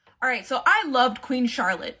Alright, so I loved Queen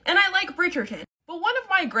Charlotte, and I like Bridgerton. But one of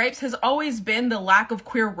my gripes has always been the lack of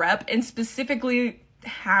queer rep, and specifically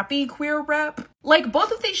happy queer rep. Like,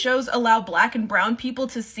 both of these shows allow black and brown people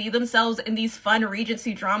to see themselves in these fun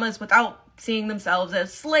Regency dramas without seeing themselves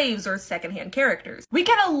as slaves or secondhand characters. We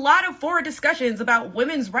get a lot of forward discussions about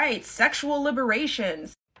women's rights, sexual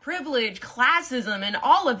liberations, privilege, classism, and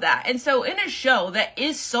all of that. And so in a show that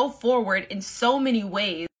is so forward in so many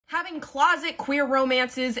ways, having closet queer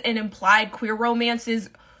romances and implied queer romances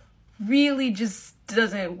really just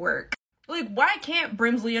doesn't work. Like, why can't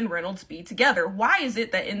Brimsley and Reynolds be together? Why is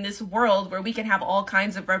it that in this world where we can have all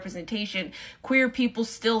kinds of representation, queer people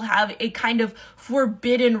still have a kind of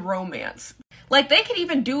forbidden romance? Like, they could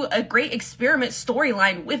even do a great experiment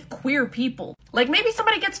storyline with queer people. Like, maybe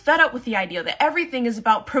somebody gets fed up with the idea that everything is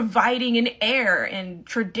about providing an heir and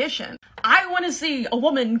tradition. I want to see a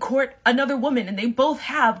woman court another woman and they both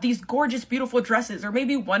have these gorgeous, beautiful dresses, or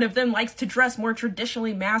maybe one of them likes to dress more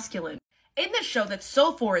traditionally masculine. In this show that's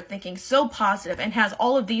so forward-thinking, so positive, and has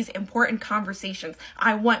all of these important conversations,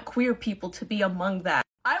 I want queer people to be among that.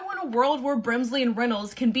 I want a world where Brimsley and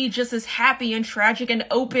Reynolds can be just as happy and tragic and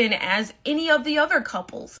open as any of the other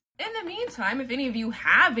couples. In the meantime, if any of you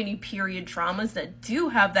have any period dramas that do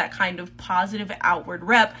have that kind of positive outward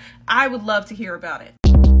rep, I would love to hear about it.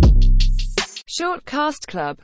 Short Cast Club